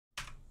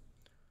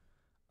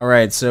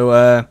Alright, so,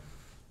 I'm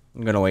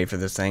gonna wait for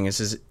this thing.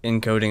 This is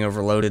encoding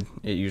overloaded.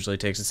 It usually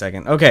takes a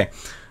second. Okay.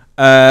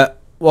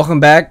 Welcome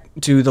back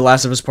to The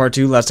Last of Us Part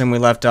 2. Last time we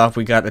left off,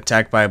 we got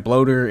attacked by a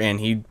bloater, and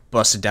he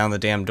busted down the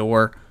damn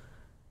door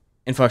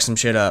and fucked some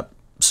shit up.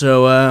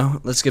 So,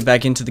 let's get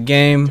back into the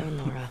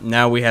game.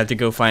 Now we have to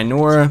go find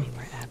Nora.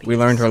 We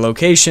learned her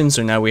location,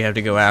 so now we have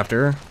to go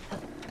after her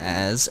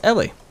as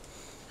Ellie.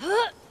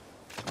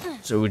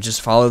 So we just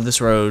follow this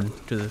road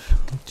to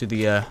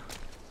the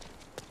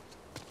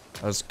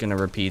I was gonna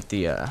repeat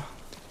the, I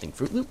think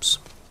Fruit Loops?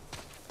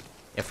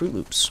 Yeah, Fruit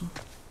Loops.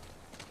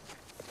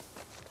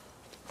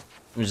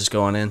 I'm just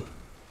going in.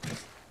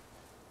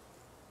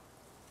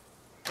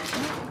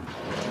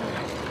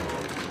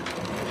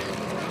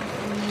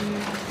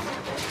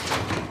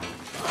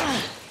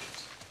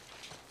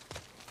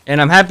 And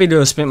I'm happy to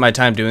have spent my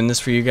time doing this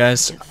for you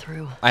guys.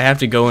 I have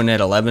to go in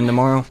at 11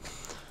 tomorrow.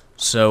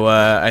 So,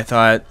 I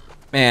thought,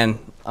 man,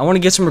 I want to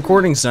get some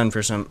recordings done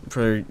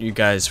for you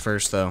guys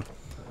first, though.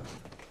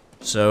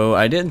 So,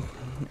 I did.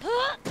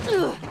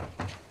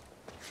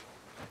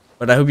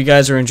 But I hope you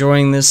guys are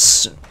enjoying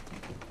this.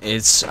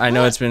 I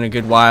know it's been a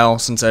good while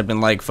since I've been,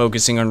 like,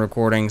 focusing on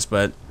recordings,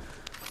 but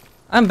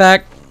I'm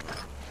back.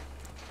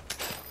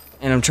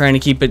 And I'm trying to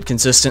keep it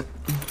consistent.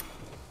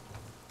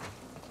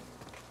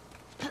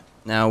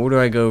 Now, where do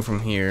I go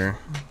from here?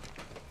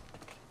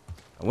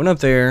 I went up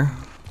there.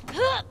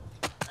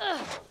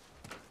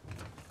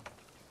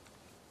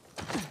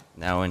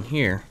 Now in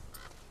here.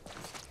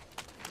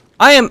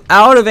 I am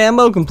out of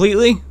ammo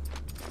completely.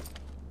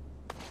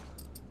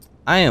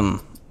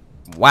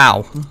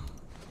 Wow.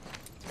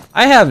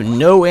 I have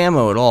no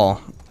ammo at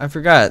all. I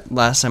forgot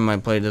last time I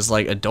played as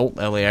like adult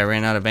Ellie, I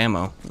ran out of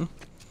ammo.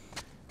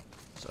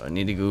 So I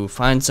need to go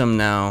find some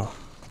now.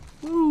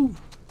 Woo.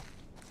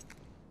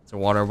 It's a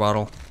water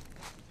bottle.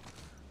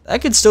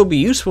 That could still be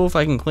useful if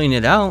I can clean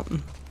it out.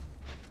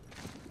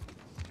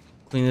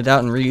 Clean it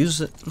out and reuse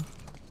it.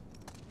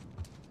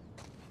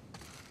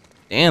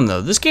 Damn,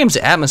 though, this game's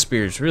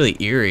atmosphere is really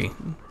eerie.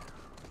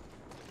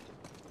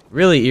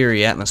 Really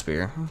eerie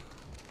atmosphere.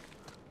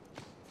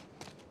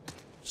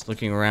 Just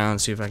looking around,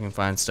 see if I can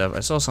find stuff.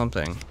 I saw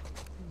something.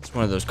 It's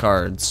one of those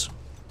cards.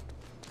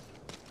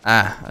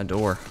 Ah, a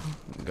door.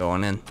 I'm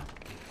going in.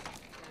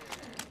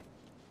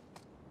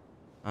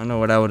 I don't know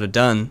what I would have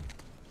done.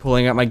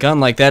 Pulling out my gun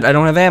like that, I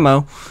don't have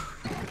ammo.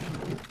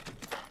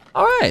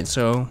 Alright,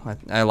 so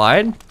I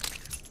lied.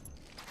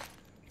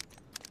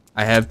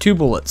 I have 2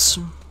 bullets.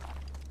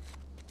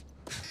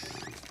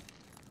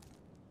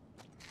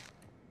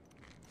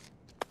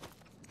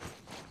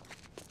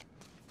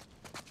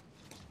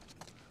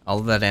 All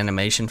of that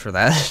animation for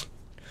that.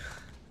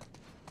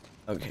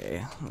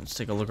 Okay, let's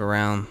take a look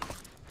around.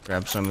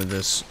 Grab some of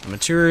this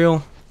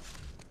material.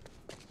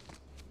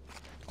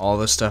 All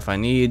the stuff I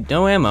need.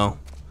 No ammo.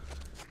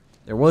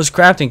 There was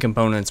crafting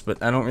components,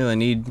 but I don't really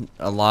need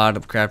a lot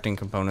of crafting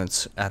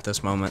components at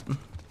this moment.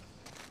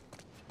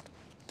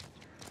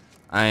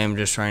 I am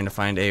just trying to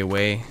find a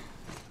way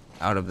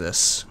out of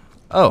this.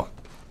 Oh.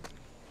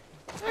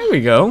 There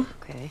we go.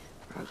 Okay,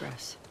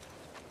 progress.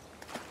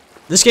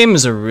 This game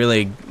is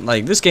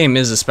this game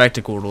is a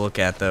spectacle to look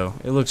at, though.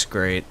 It looks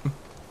great.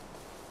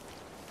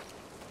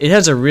 It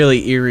has a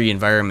really eerie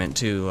environment,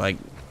 too. Like,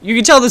 you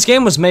can tell this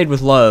game was made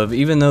with love,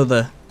 even though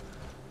the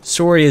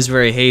story is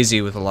very hazy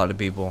with a lot of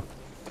people.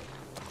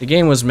 The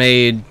game was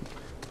made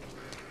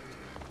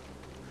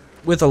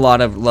with a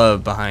lot of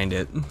love behind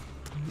it.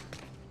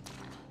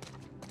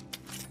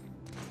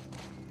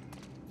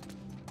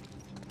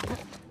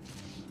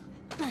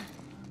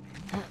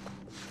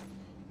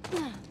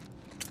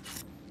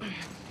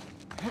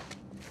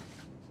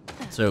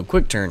 So,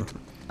 quick turn.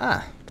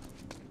 Ah.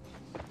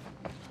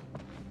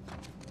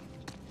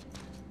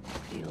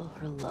 Feel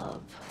her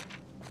love.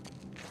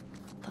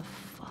 The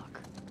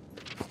fuck?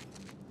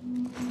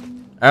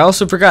 I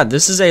also forgot,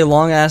 this is a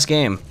long-ass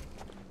game.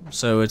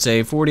 So, it's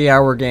a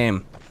 40-hour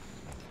game.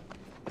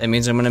 That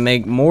means I'm gonna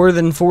make more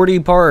than 40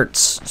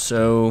 parts.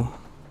 So,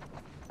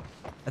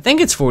 I think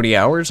it's 40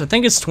 hours. I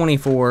think it's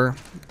 24.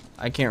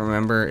 I can't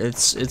remember.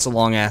 It's a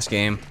long-ass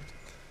game.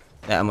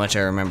 That much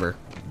I remember.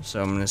 So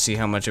I'm gonna see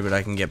how much of it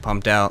I can get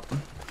pumped out.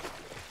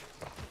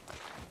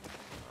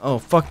 Oh,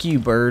 fuck you,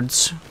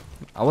 birds.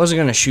 I wasn't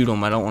gonna shoot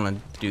them. I don't want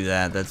to do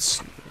that.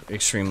 That's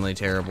extremely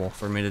terrible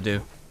for me to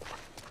do.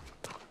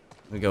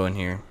 Let me go in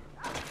here.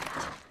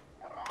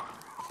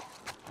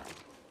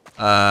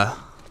 I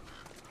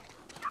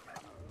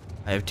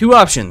have 2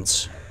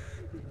 options.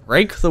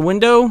 Break the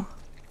window,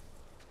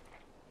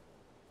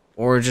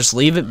 or just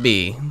leave it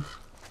be.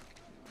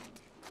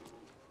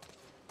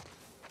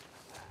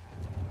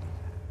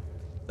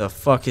 The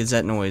fuck is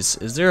that noise?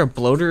 Is there a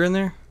bloater in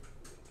there?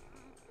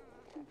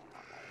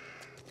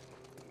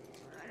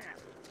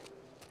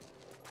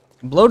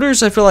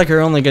 Bloaters I feel like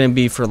are only gonna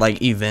be for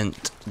like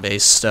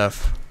event-based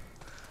stuff.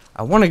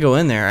 I want to go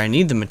in there. I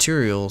need the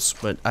materials,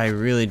 but I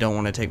really don't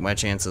want to take my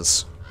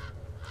chances.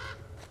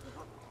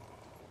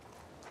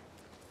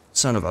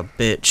 Son of a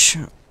bitch.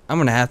 I'm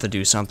gonna have to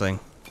do something.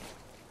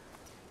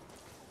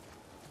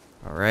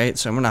 Alright,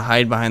 so I'm gonna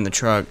hide behind the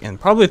truck and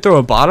probably throw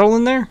a bottle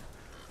in there.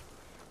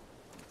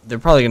 They're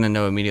probably gonna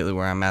know immediately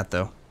where I'm at,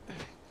 though.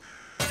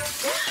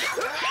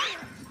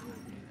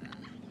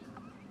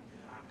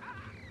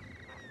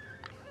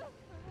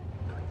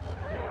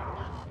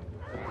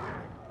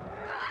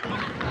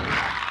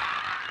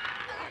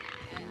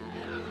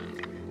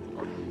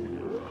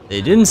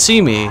 They didn't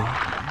see me,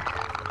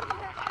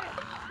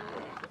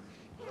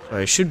 so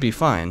I should be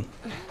fine.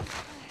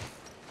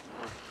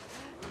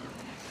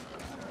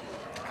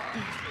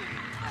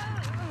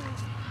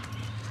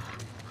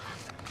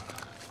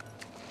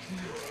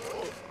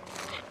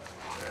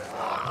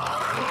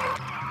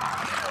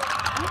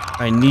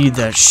 I need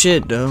that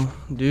shit, though,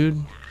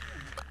 dude.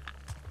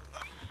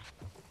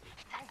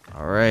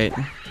 Alright.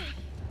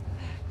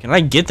 Can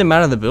I get them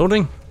out of the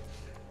building?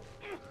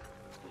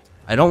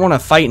 I don't want to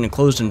fight in a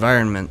closed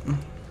environment.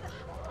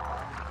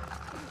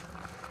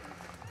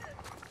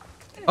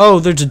 Oh,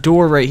 there's a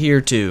door right here,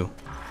 too.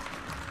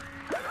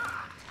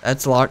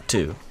 That's locked,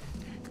 too.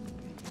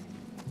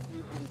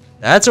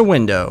 That's a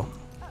window.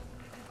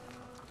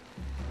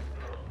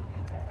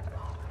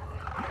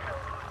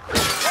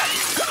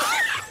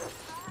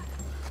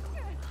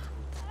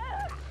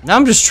 Now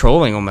I'm just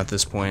trolling them at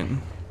this point.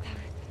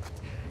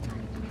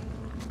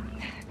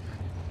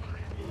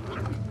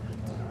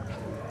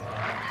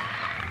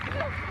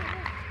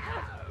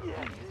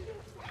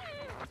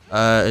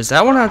 Is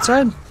that one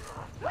outside?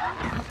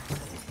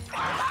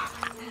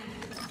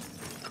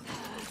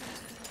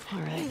 All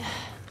right.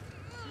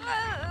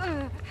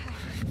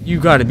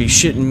 You gotta be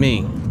shitting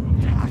me.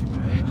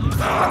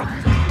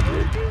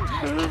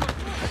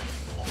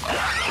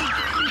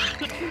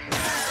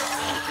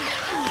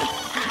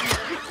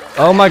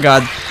 Oh my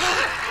god.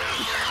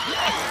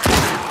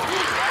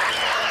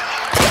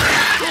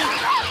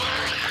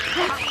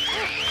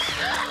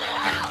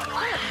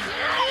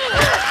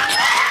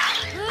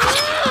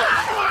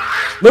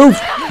 Move!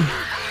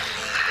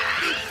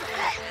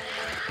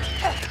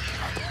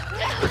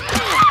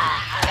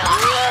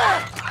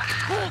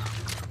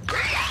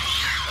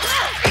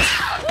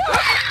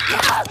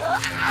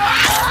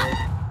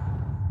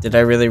 Did I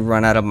really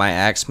run out of my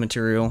axe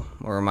material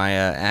or my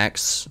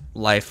axe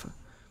life?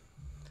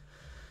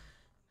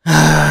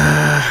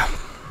 I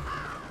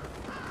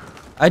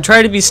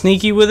tried to be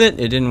sneaky with it,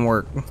 it didn't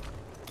work.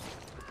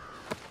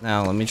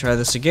 Now let me try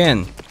this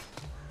again.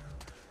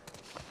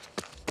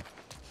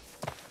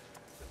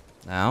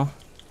 Now.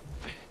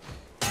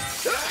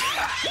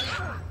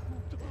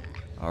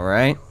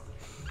 Alright.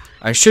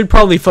 I should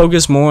probably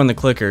focus more on the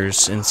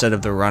clickers instead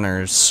of the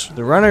runners.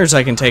 The runners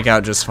I can take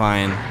out just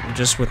fine,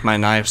 just with my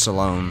knives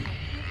alone.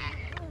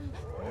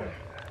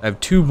 I have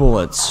 2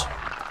 bullets.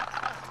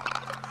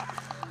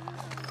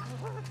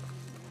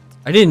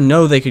 I didn't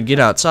know they could get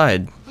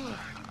outside.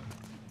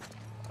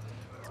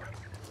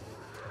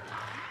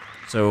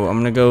 So I'm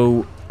gonna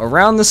go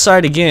around the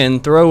side again,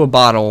 throw a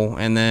bottle,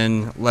 and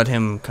then let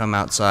him come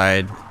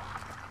outside.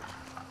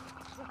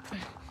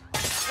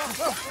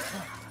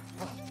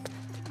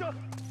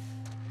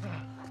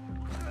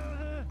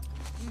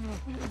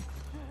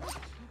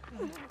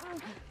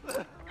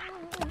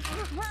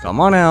 Come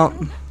on out.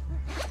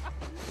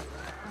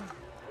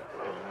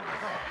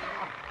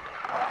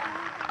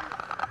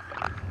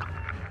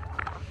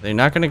 They're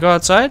not gonna go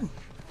outside?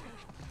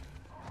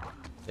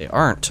 They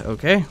aren't,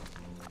 okay.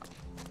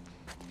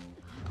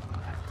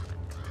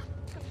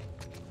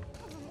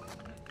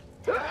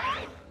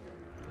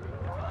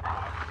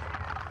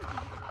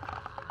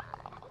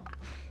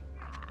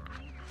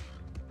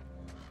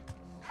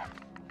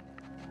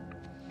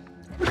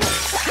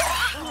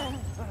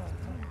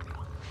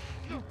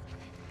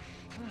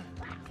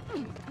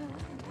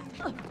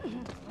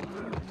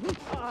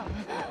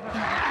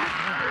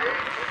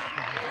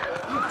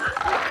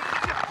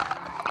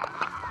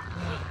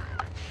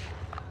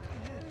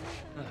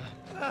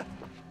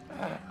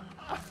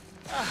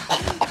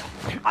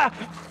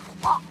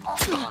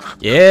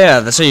 Yeah,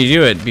 that's how you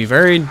do it. Be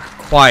very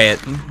quiet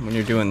when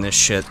you're doing this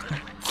shit.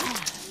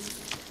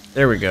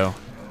 There we go.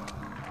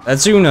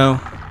 That's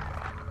Uno.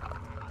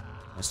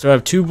 I still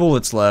have 2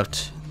 bullets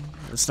left.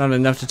 It's not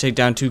enough to take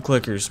down 2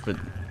 clickers, but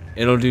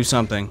it'll do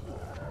something.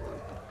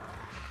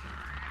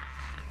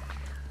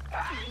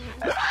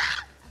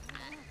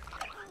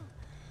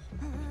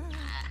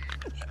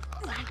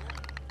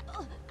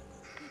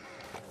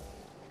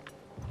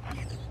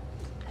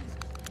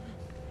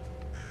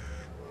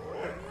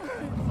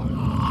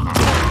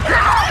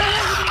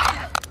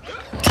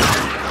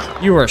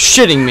 You are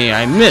shitting me,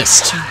 I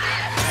missed.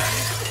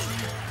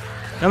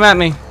 Come at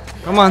me.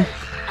 Come on.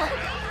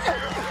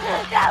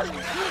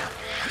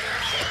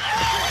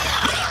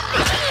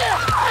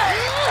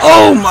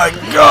 Oh my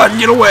god,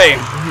 get away.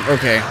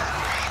 Okay.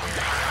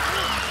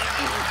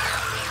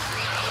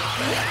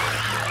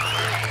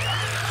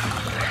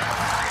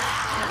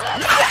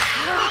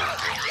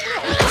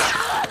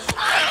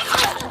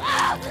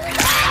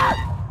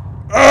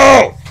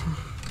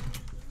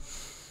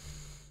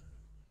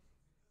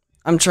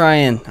 I'm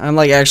trying. I'm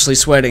like actually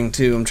sweating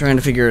too. I'm trying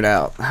to figure it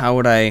out. How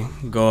would I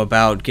go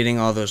about getting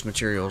all those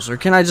materials? Or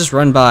can I just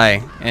run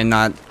by and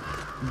not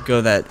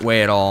go that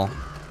way at all?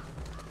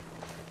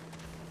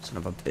 Son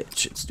of a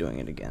bitch, it's doing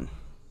it again.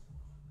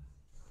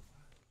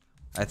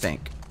 I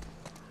think.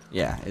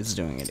 Yeah, it's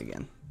doing it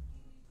again.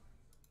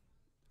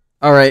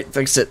 Alright,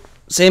 fixed it.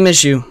 Same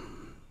issue.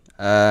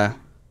 Encoding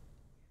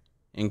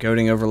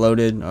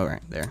overloaded.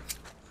 Alright, there.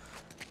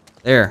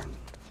 There.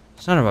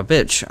 Son of a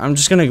bitch. I'm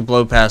just gonna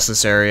blow past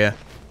this area.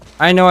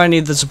 I know I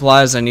need the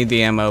supplies, I need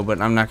the ammo,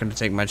 but I'm not gonna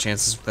take my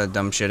chances with that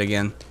dumb shit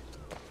again.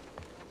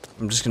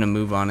 I'm just gonna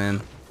move on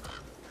in.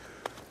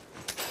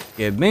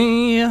 Give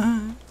me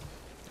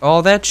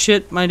all that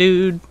shit, my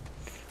dude.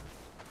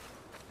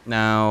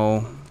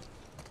 Now.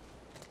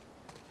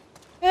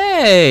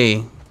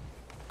 Hey!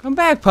 Come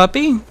back,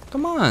 puppy.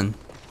 Come on.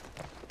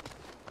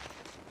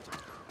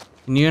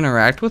 Can you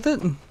interact with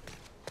it? Or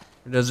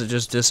does it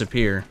just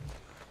disappear?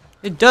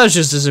 It does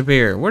just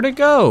disappear. Where'd it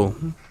go?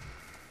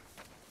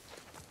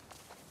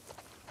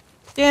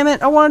 Damn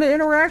it, I wanted to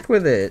interact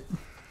with it.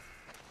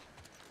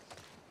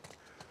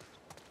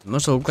 It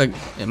must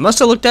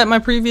have looked at my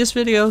previous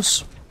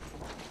videos.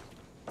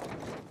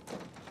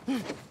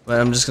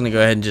 But I'm just gonna go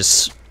ahead and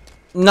just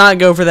not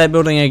go for that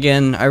building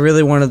again. I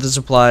really wanted the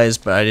supplies,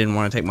 but I didn't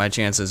want to take my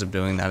chances of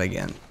doing that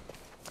again.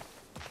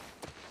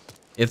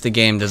 If the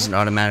game doesn't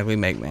automatically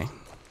make me.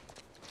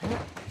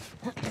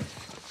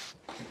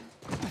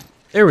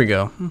 There we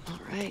go. All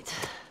right.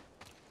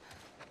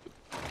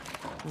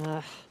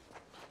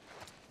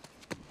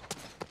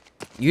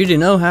 You do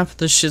know half of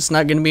this shit's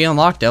not gonna be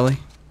unlocked, Ellie.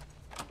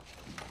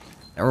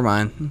 Never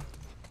mind.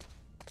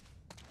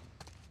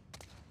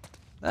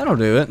 That'll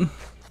do it.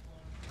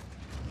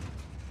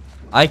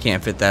 I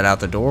can't fit that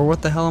out the door.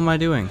 What the hell am I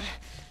doing?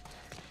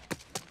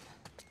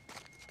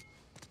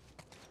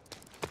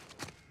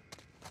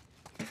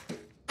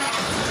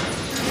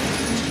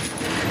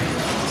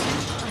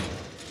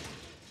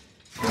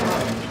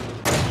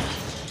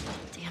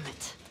 Damn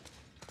it.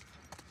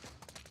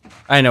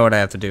 I know what I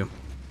have to do.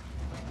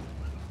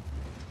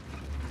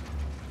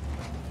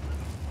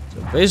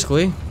 So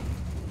basically,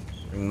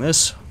 bring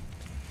this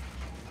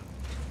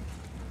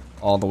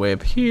all the way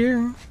up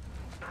here.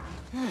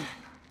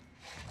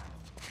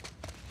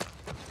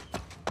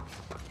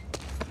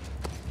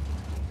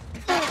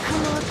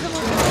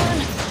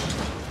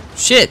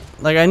 Shit!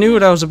 Like I knew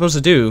what I was supposed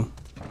to do,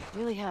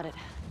 Really had it.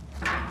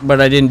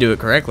 but I didn't do it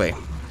correctly.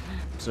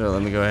 So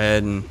let me go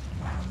ahead and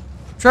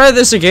try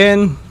this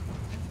again.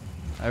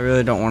 I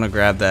really don't want to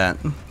grab that.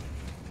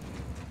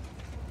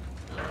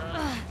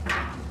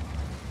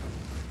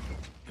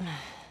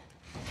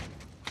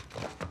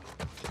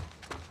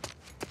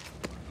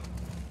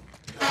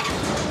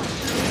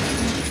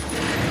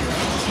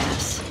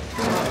 Yes.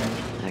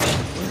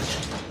 Actually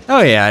worked.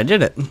 Oh yeah, I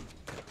did it.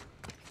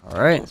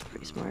 Alright. That's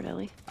pretty smart,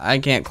 Ellie. I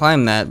can't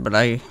climb that, but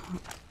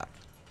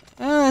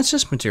it's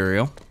just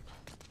material.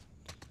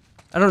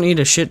 I don't need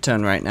a shit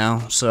ton right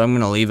now, so I'm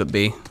gonna leave it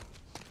be.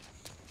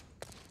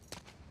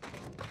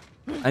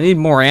 I need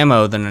more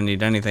ammo than I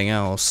need anything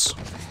else.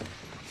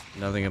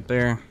 Nothing up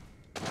there.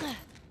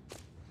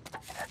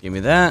 Give me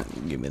that.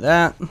 Give me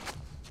that.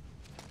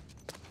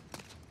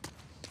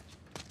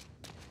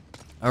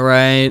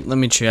 Alright, let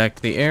me check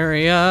the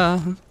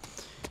area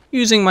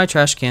using my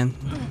trash can.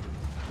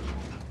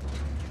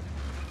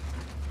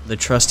 The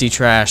trusty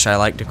trash, I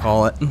like to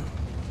call it.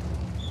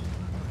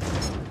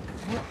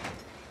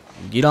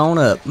 Get on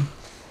up.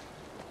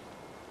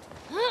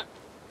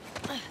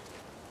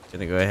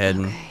 Gonna go ahead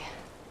and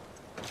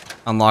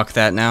unlock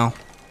that now.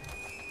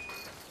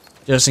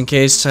 Just in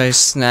case I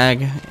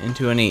snag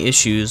into any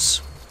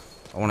issues,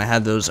 I want to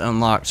have those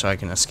unlocked so I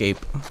can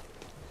escape.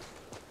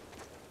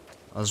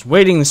 I was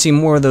waiting to see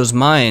more of those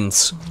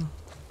mines.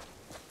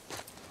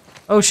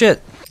 Oh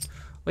shit.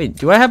 Wait,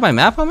 do I have my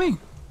map on me?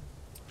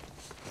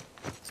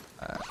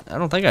 I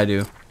don't think I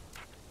do.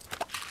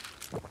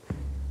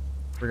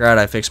 Forgot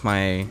I fixed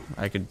I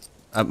could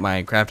up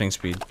my crafting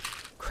speed.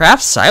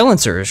 Craft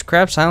silencers.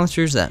 Craft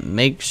silencers that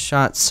make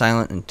shots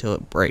silent until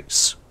it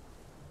breaks.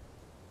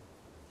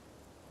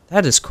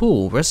 That is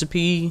cool.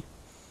 Recipe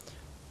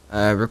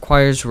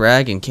requires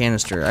rag and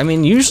canister. I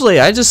mean, usually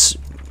I just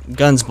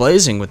guns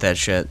blazing with that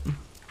shit.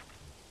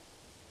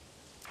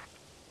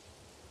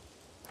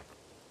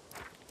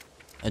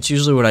 That's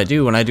usually what I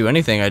do when I do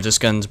anything. I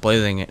just guns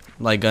blazing it,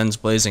 like guns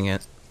blazing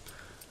it,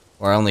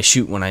 or I only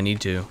shoot when I need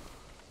to.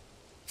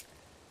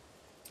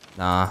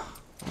 Nah,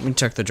 let me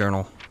check the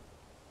journal.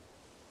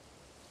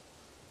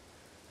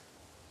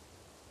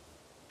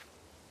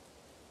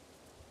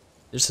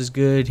 This is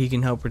good. He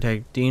can help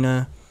protect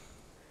Dina.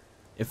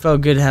 It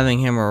felt good having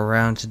him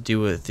around to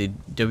deal with the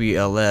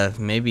WLF.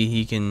 Maybe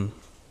he can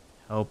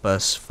help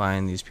us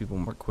find these people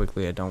more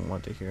quickly. I don't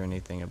want to hear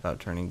anything about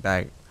turning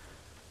back.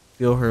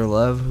 Feel her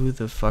love? Who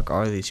the fuck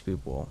are these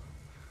people?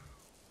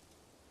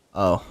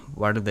 Oh,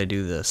 why did they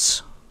do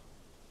this?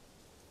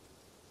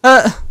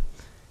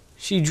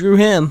 She drew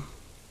him.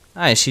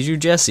 Nice, she drew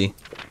Jesse.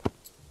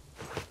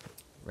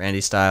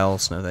 Randy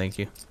Styles, no thank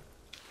you.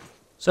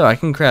 So I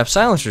can craft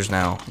silencers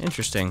now.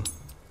 Interesting.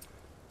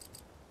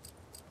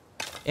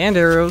 And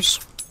arrows.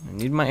 I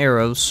need my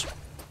arrows.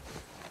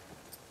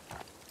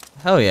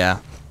 Hell yeah.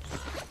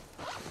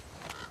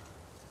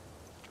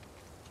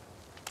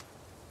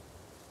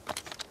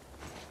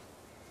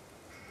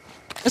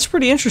 That's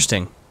pretty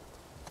interesting.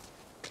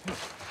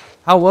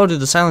 How well do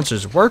the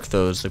silencers work,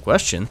 though, is the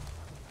question.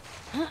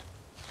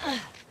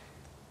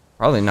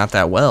 Probably not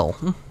that well.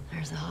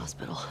 There's the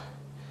hospital.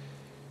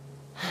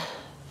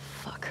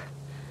 Fuck.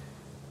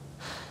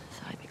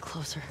 Thought I'd be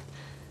closer.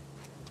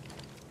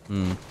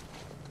 Hmm.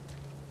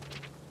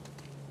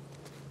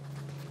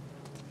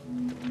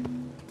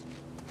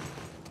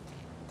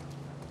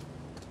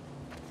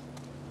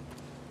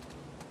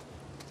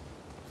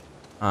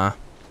 I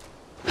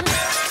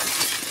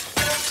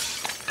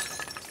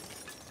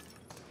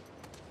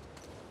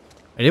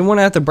didn't want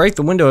to have to break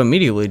the window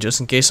immediately just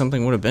in case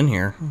something would have been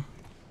here.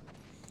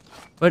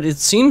 But it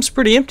seems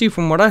pretty empty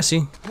from what I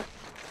see.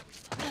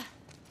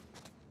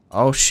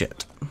 Oh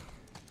shit.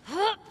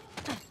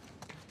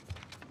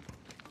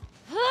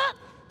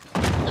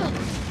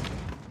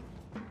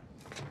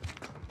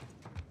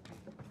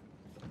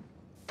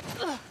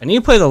 I need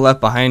to play the Left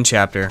Behind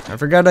chapter. I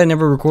forgot I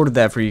never recorded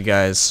that for you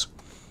guys.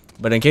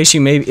 But in case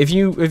you may, if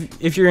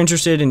you're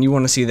interested and you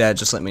want to see that,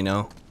 just let me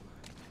know.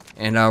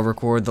 And I'll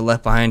record the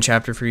Left Behind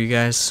chapter for you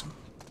guys.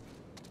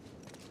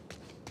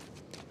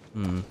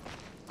 Go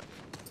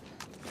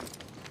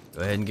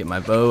ahead and get my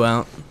bow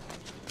out.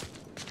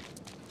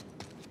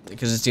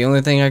 Because it's the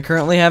only thing I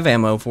currently have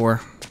ammo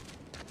for.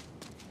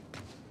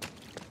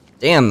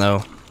 Damn,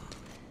 though.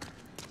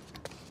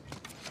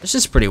 This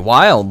is pretty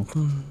wild.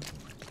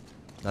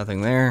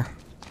 Nothing there.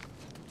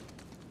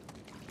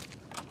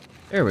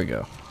 There we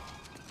go.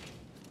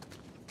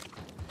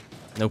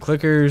 No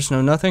clickers,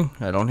 no nothing.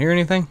 I don't hear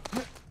anything.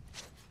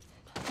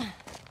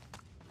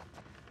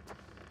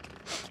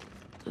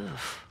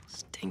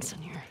 Stinks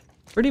in here.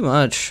 Pretty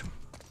much.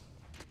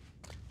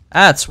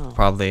 That's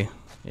probably,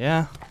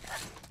 yeah.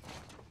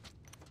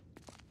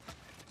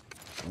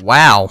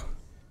 Wow.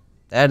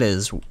 That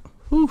is,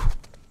 whew.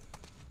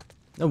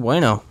 No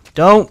bueno.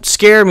 Don't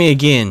scare me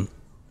again.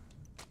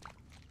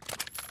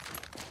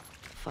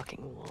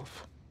 Fucking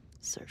wolf.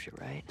 Serves you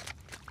right.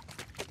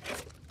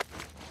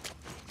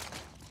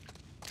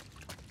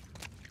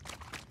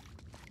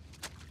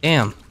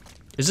 Damn.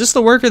 Is this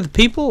the work of the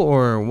people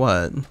or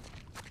what?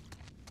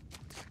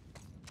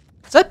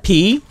 Is that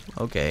pee?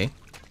 Okay.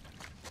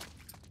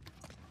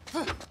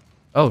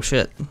 Oh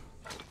shit.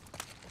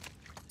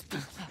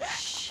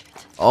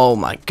 Oh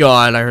my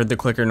god, I heard the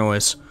clicker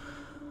noise.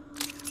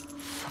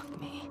 Fuck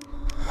me.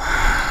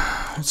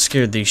 It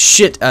scared the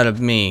shit out of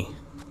me.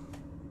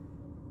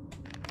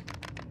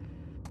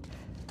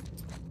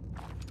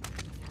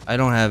 I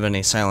don't have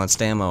any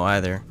silenced ammo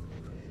either.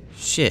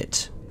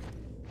 Shit.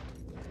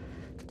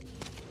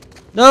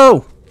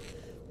 No!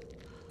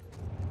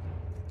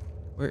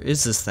 Where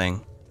is this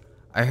thing?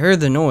 I heard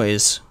the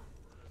noise,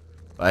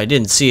 but I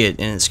didn't see it,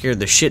 and it scared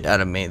the shit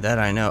out of me. That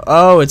I know.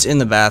 Oh, it's in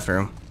the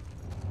bathroom.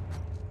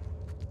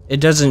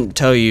 It doesn't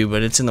tell you,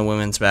 but it's in the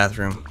women's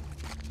bathroom.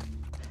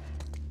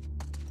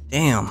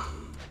 Damn.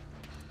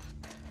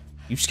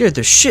 You scared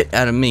the shit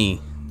out of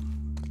me.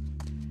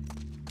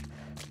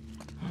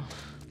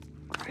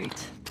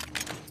 Great.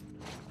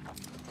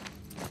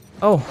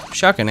 Oh,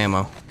 shotgun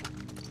ammo.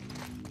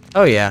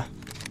 Oh, yeah.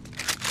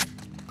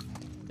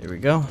 There we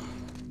go.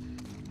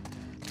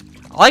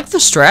 I like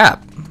the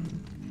strap.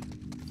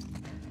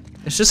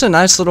 It's just a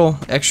nice little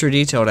extra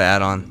detail to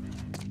add on.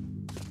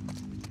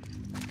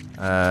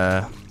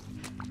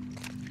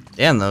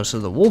 Damn though, so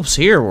the wolves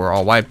here were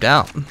all wiped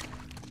out.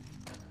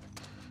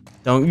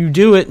 Don't you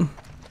do it.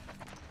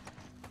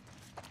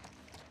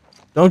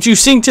 Don't you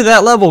sink to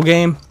that level,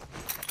 game.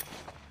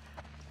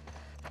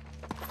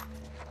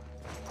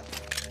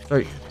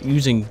 Start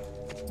using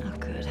Not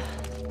good.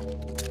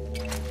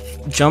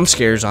 jump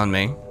scares on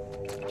me.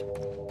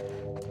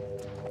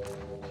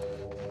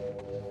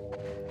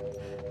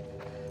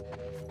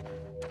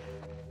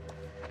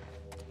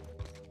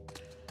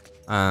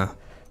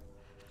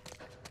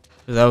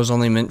 That was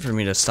only meant for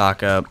me to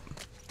stock up.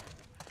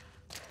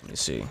 Let me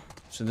see.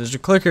 So there's a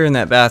clicker in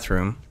that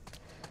bathroom.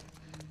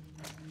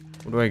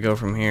 Where do I go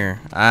from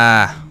here?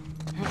 Ah.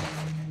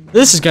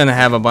 This is gonna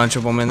have a bunch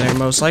of them in there,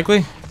 most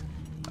likely.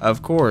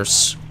 Of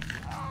course.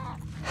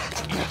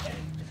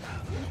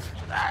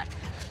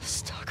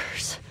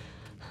 Stalkers.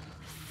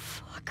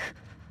 Fuck.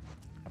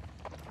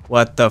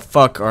 What the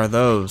fuck are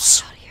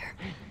those? Out of here.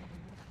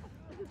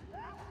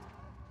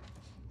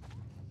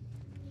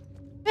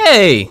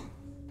 Hey!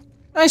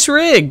 Nice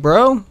rig,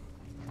 bro.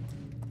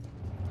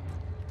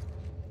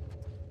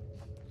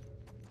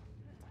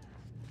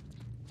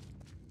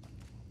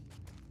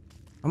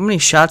 How many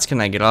shots can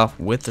I get off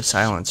with the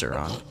silencer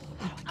on?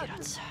 Get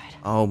outside.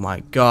 Oh my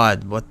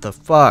god, what the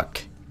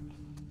fuck?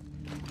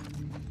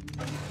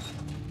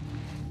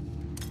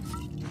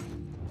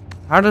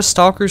 How does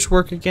stalkers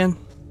work again?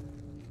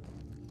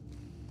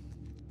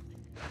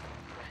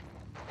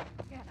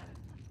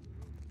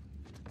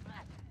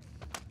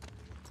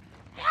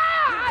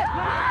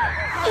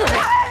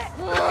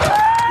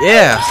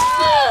 Yeah.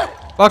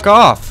 Fuck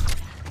off.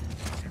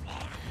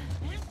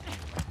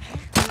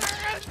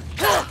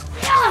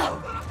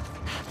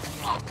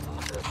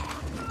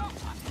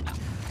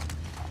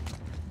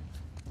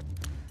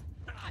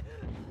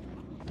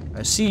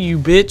 I see you,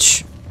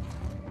 bitch.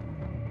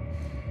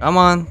 Come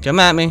on, come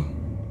at me.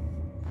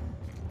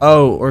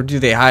 Oh, or do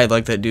they hide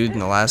like that dude in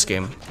the last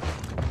game?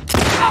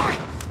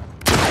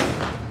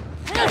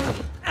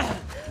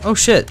 Oh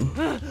shit.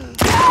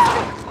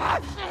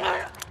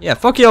 Yeah,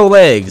 fuck your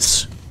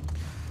legs.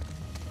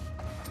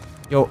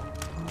 Yo.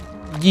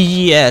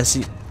 Yes,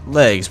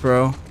 legs,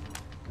 bro.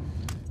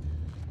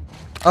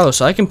 Oh,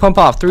 so I can pump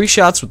off 3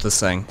 shots with this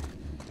thing.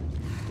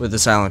 With the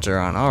silencer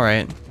on.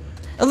 Alright.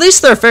 At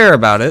least they're fair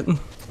about it.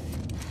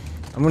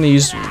 I'm gonna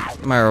use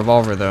my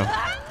revolver though.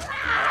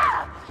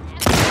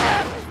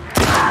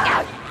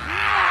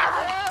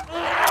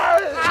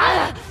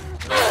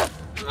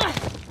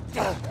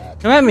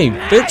 Come at me,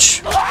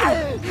 bitch.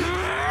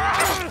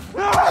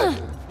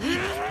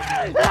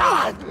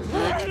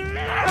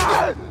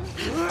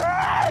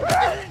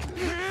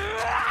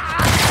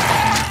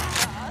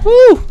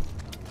 Woo!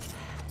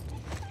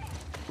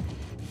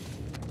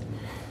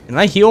 Can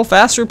I heal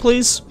faster,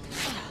 please?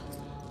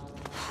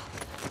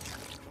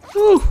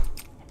 Woo!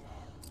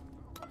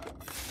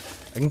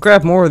 I can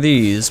grab more of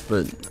these,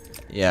 but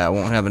yeah, I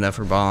won't have enough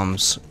for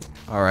bombs.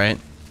 Alright.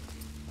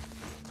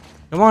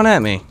 Come on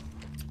at me.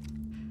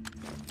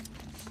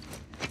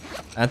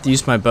 I have to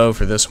use my bow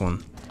for this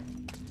one.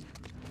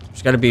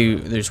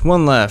 There's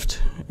one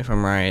left, if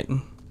I'm right.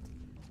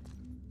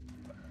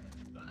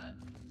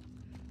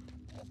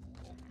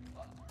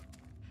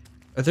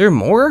 Are there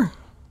more?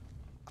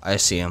 I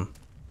see them.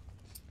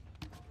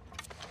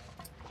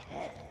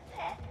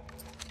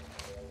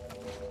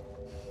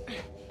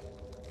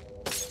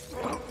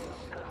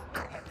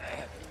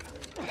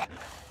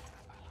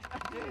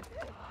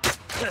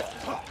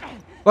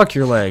 Fuck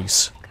your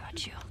legs.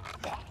 Got you.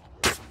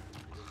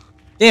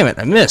 Damn it,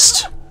 I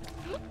missed.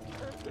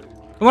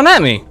 Come on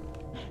at me.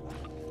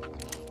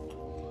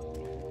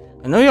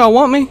 I know y'all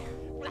want me.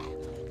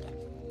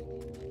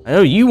 I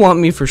know you want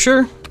me for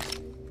sure.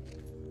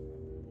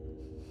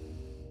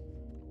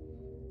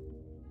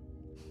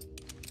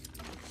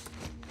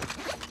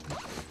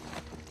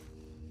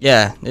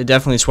 Yeah, it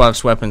definitely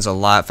swaps weapons a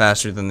lot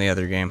faster than the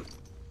other game.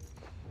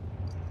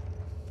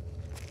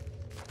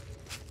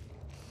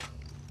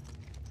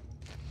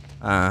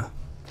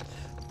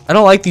 I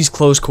don't like these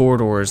close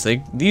corridors.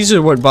 These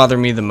are what bother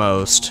me the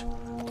most.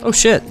 Oh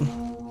shit.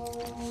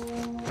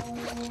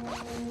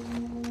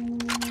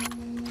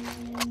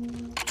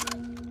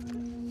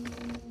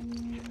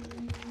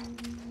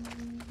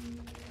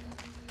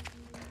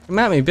 Come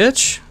at me,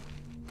 bitch.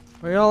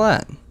 Where y'all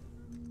at?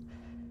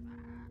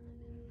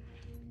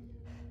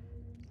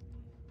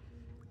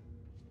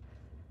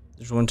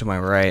 There's one to my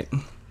right.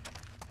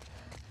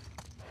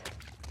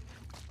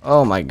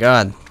 Oh my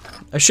god.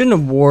 I shouldn't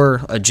have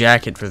wore a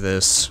jacket for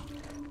this.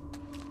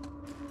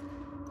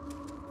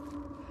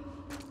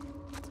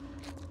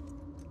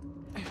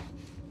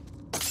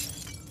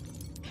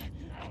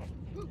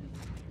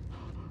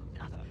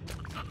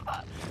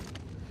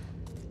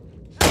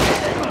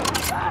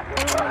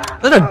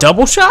 Is that a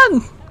double shot?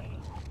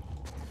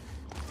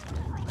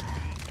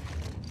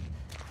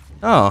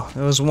 Oh,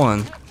 it was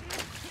one.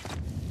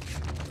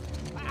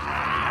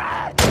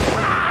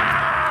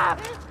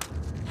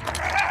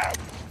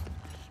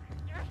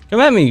 Come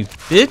at me,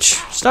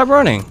 bitch. Stop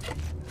running.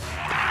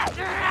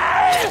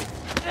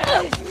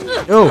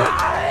 Yo.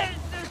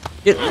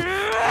 Get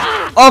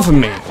off of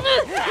me.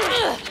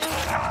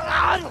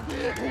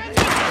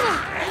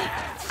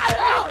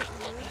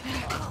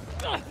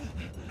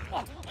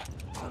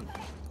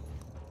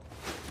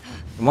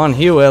 Come on,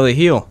 heal, Ellie,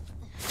 heal.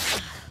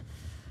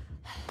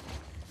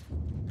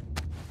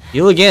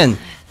 Heal again.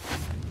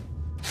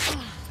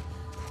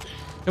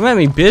 Come at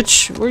me,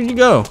 bitch. Where'd you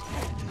go?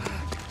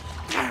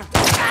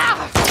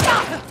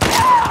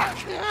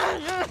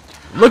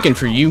 Looking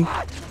for you.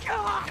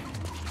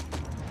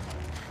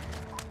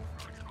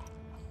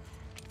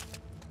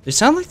 They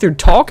sound like they're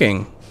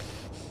talking.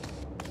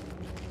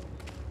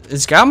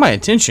 It's got my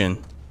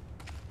attention.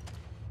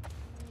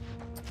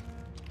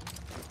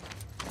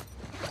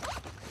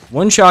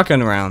 One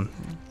shotgun round.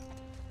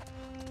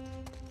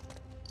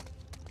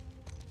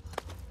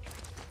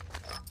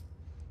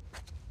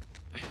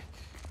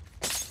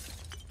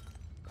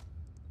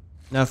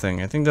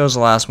 Nothing. I think that was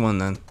the last one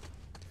then.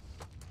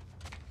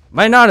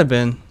 Might not have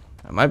been.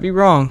 I might be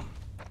wrong.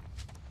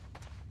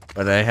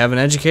 But I have an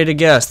educated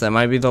guess that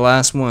might be the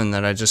last one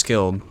that I just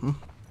killed.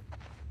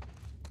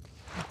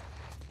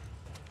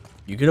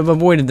 You could have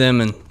avoided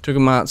them and took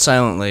them out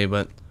silently,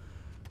 but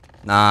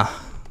nah.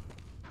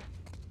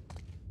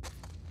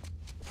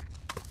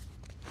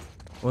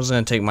 I wasn't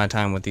gonna take my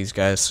time with these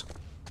guys.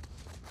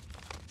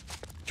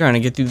 Trying to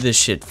get through this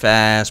shit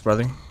fast,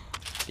 brother.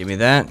 Give me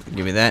that, and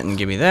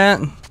give me that.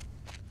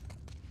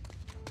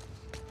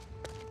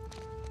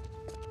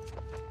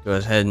 Go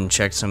ahead and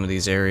check some of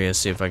these areas,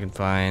 see if I can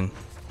find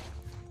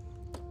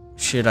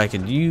shit I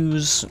could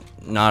use.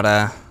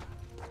 Nada.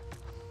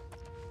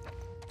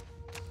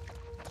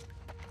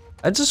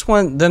 I just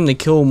want them to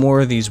kill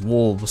more of these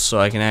wolves so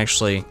I can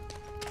actually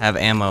have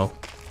ammo.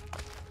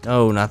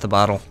 No, not the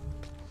bottle.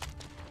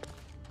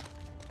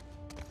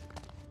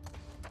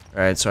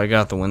 Alright, so I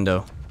got out the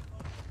window.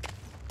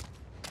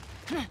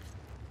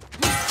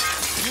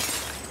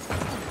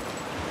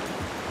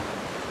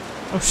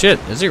 Oh shit,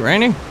 is it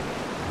raining?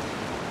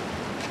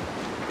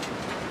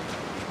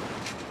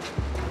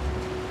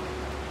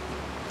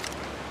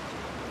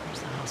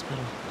 Where's the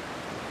hospital?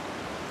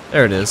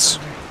 There it is.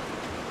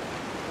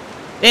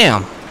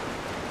 Damn.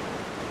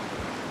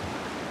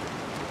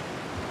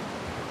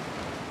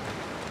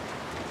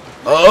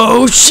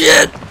 Oh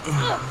shit!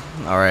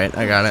 Alright,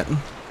 I got it.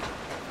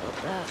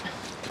 Felt that.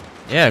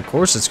 Yeah, of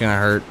course it's gonna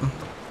hurt.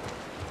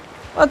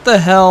 What the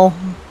hell?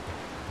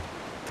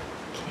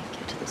 Can't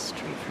get to the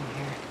street from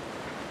here.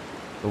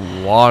 The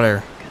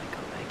water. Gotta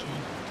go back in.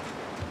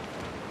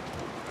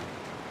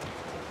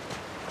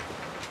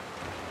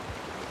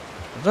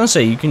 I was gonna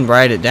say you can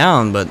ride it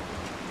down, but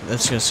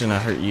that's just gonna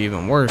hurt you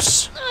even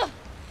worse.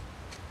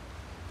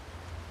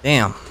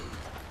 Damn.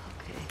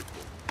 Okay.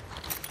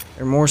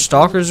 There are more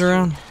stalkers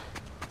around?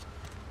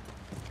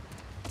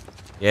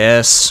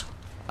 Yes.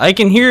 I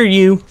can hear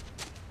you.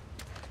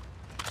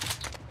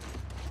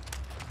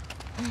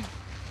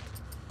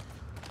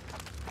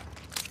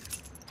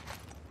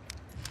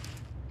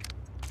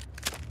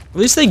 At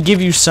least they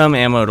give you some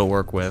ammo to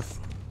work with.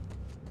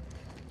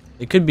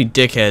 They could be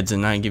dickheads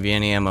and not give you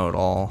any ammo at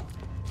all.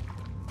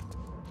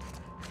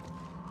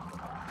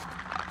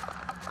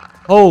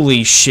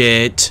 Holy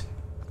shit.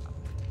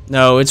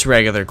 No, it's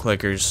regular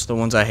clickers, the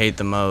ones I hate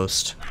the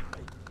most.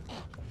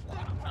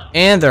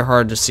 And they're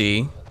hard to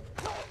see.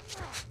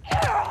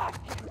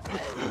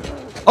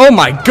 Oh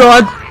my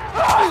god!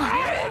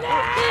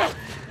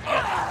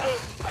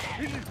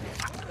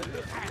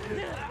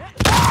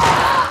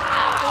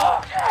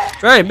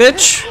 Right,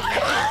 bitch!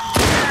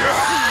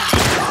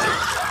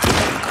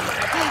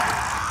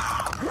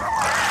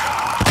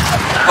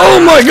 Oh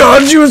my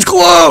god, she was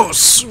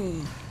close!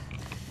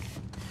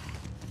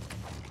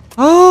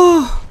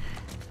 Oh!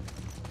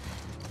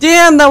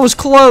 Damn, that was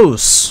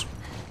close!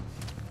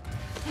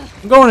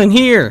 I'm going in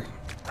here.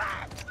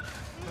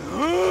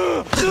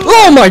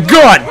 Oh my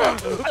god!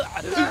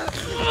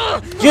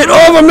 Get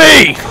over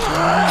me!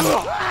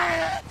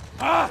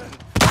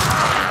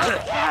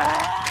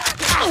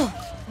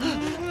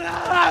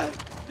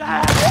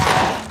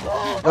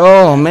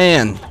 Oh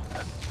man.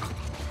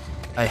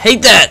 I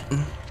hate that!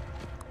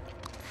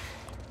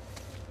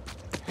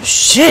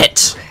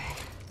 Shit!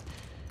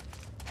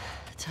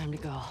 Time to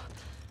go.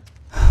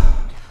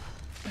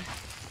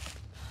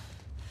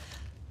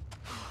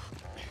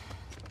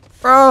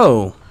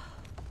 Bro!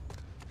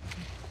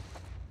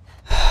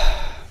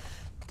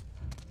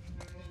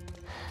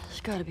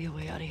 There's gotta be a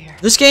way out of here.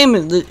 This game,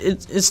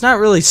 it's not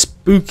really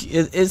spooky.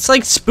 It's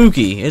like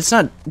spooky. It's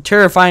not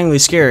terrifyingly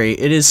scary.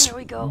 It is There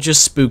we go.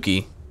 just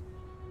spooky.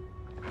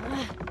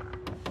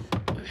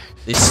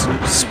 They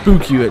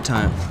spook you at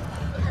times.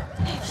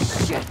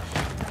 Shit.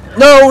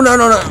 No, no,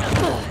 no, no.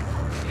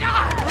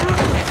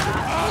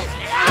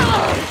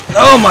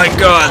 Oh my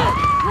god.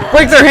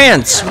 Break their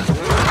hands.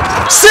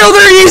 Steal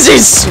their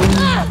Yeezys.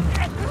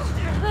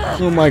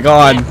 Oh my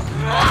god.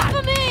 Off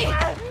of me!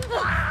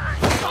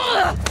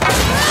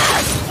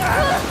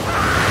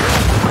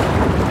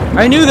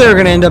 I knew they were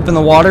gonna end up in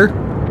the water.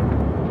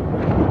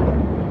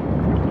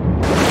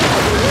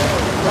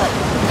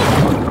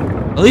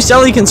 At least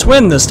Ellie can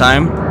swim this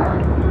time.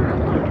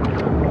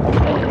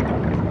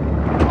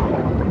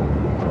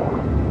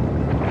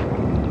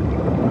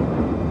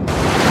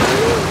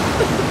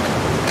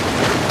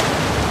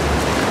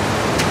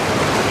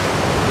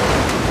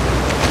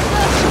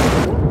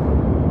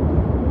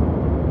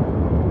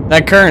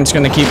 That current's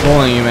gonna keep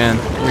pulling you, man.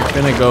 You're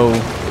gonna go...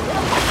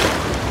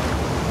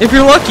 If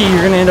you're lucky,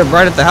 you're gonna end up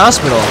right at the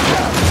hospital.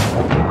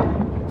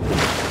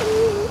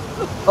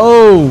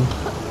 Oh!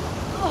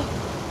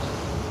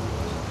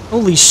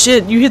 Holy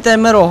shit, you hit that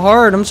metal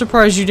hard. I'm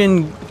surprised you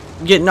didn't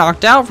get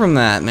knocked out from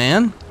that,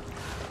 man.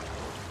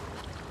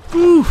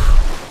 Whew.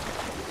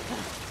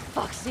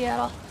 Fuck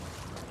Seattle.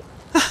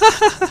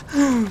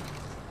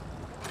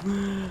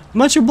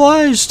 Much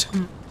obliged.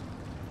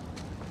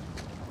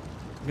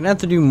 I'm gonna have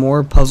to do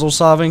more puzzle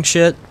solving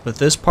shit with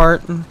this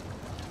part.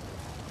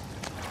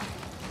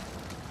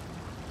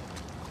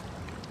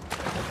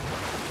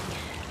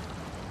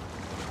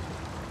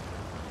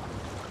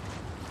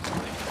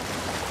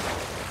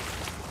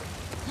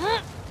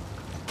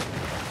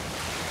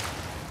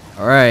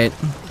 Alright.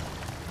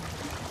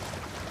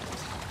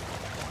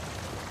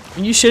 Are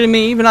you shitting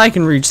me? Even I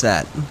can reach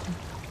that.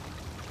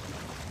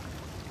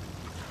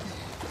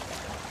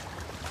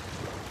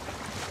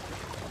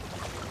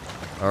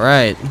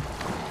 Alright.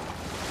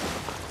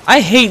 I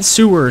hate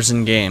sewers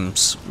in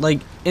games. Like,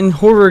 in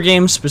horror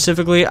games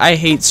specifically, I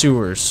hate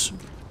sewers.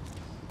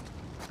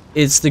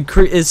 It's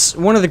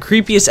one of the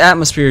creepiest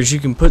atmospheres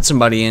you can put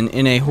somebody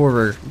in a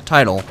horror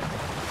title.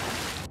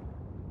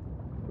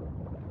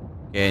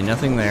 Okay,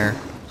 nothing there.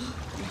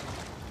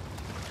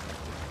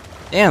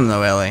 Damn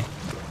though, Ellie.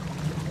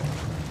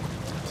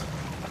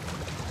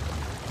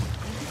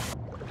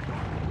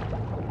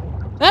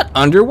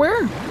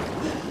 underwear?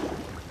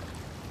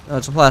 Oh,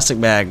 it's a plastic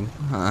bag.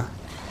 Huh.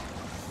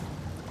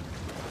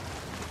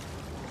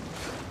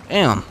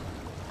 Damn.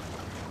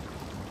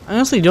 I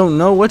honestly don't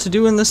know what to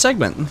do in this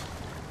segment.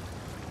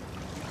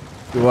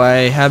 Do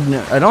I have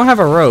no... I don't have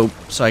a rope,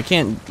 so I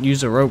can't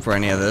use a rope for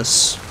any of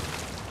this.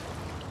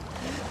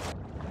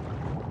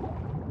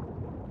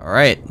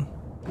 Alright.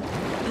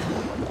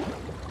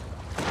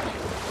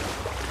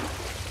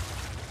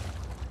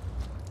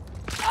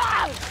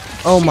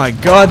 Oh my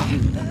god.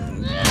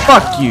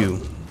 Fuck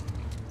you.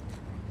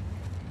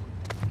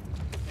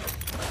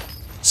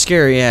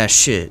 Scary ass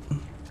shit.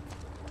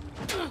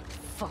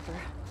 Fucker.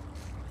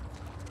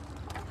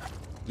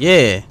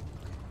 Yeah.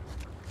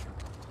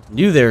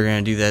 Knew they were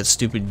gonna do that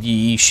stupid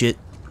yee shit.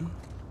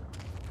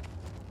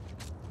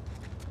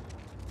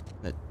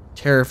 That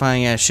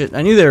terrifying ass shit.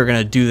 I knew they were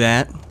gonna do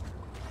that.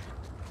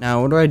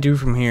 Now, what do I do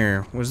from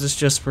here? Was this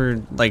just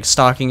for, like,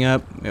 stocking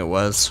up? It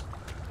was.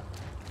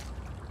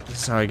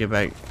 This is how I get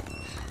back.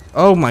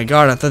 Oh my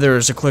god, I thought there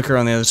was a clicker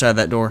on the other side of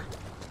that door.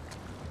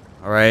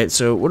 Alright,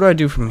 so what do I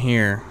do from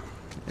here?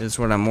 Is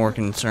what I'm more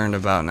concerned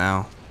about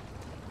now.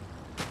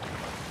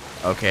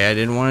 Okay, I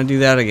didn't want to do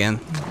that again.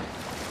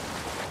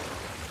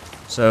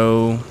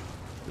 So,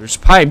 there's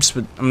pipes,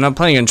 but I'm not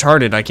playing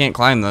Uncharted. I can't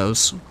climb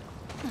those.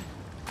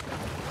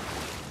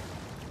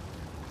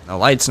 The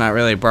light's not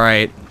really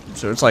bright,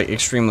 so it's like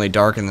extremely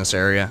dark in this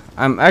area.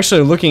 I'm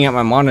actually looking at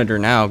my monitor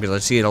now because I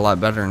see it a lot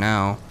better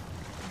now.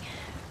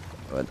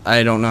 But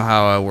I don't know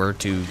how I were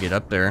to get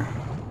up there.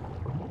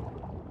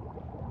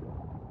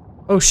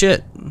 Oh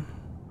shit.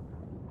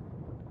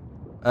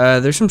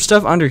 There's some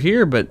stuff under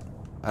here, but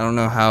I don't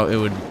know how it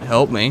would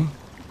help me.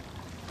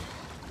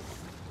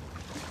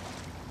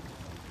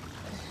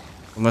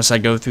 Unless I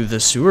go through the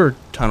sewer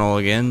tunnel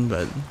again,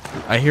 but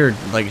I hear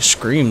like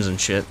screams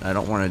and shit. I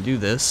don't want to do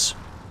this.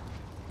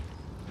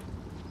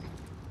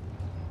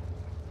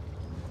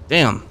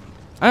 Damn.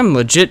 I'm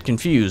legit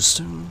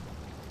confused.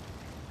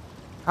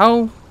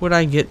 How would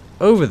I get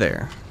over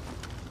there?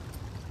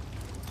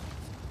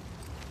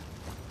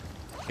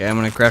 Okay, I'm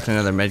gonna craft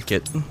another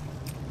medkit.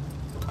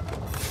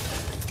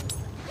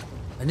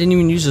 I didn't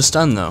even use a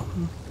stun though.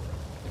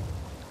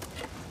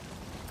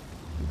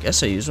 I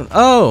guess I used one.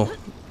 Oh!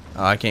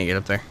 Oh, I can't get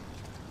up there.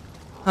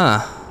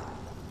 Huh.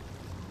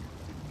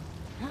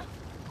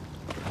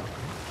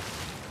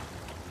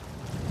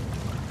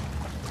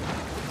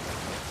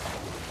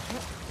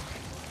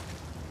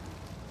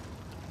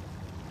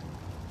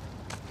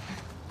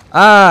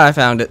 Ah, I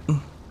found it.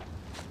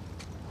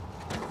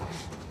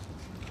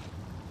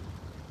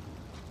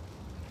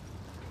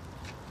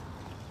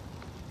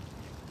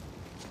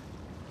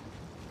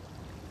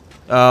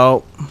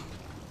 Oh.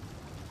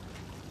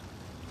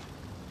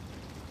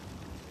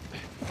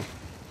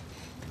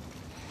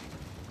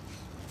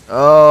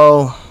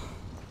 Oh.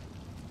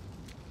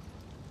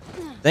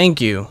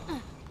 Thank you.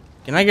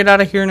 Can I get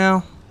out of here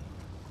now?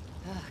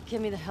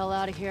 Get me the hell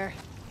out of here.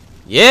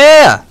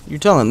 Yeah! You're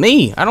telling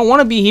me. I don't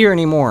want to be here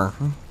anymore.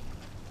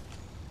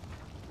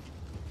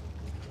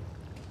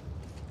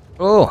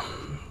 Oh.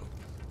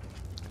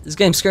 This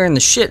game's scaring the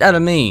shit out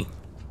of me.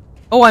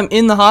 Oh, I'm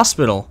in the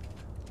hospital.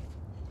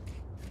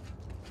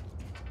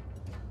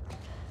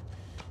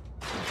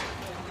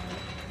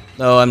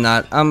 No, I'm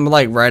not. I'm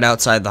like right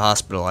outside the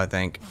hospital, I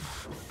think.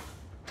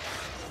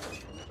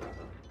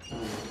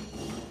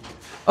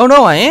 Oh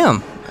no, I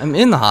am. I'm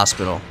in the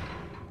hospital.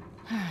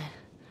 Alright.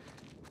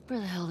 Where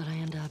the hell did I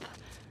end up?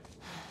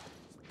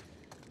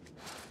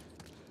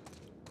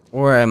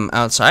 Or I'm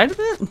outside of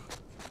it?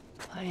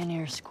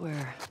 Pioneer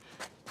Square.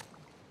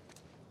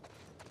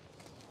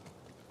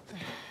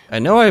 I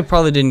know I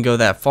probably didn't go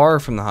that far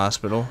from the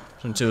hospital,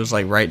 since it was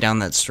like right down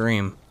that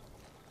stream.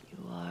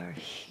 You are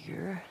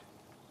here.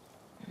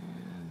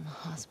 And the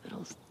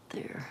hospital's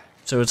there.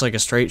 So it's like a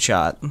straight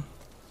shot.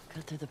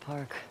 Cut through the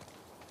park.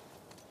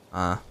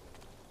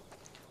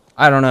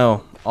 I don't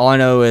know. All I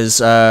know is,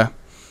 this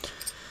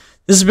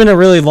has been a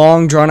really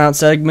long, drawn-out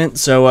segment,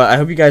 so I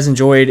hope you guys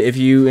enjoyed. If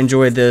you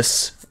enjoyed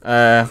this,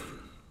 let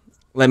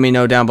me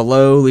know down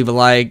below. Leave a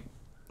like,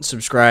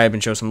 subscribe,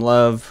 and show some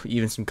love.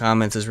 Even some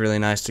comments is really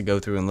nice to go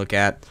through and look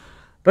at.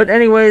 But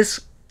anyways,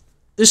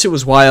 this shit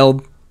was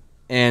wild,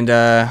 and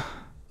I'm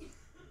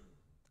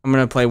going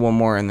to play one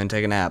more and then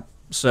take a nap.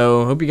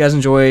 So, hope you guys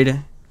enjoyed,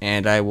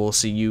 and I will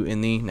see you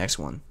in the next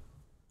one.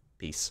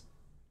 Peace.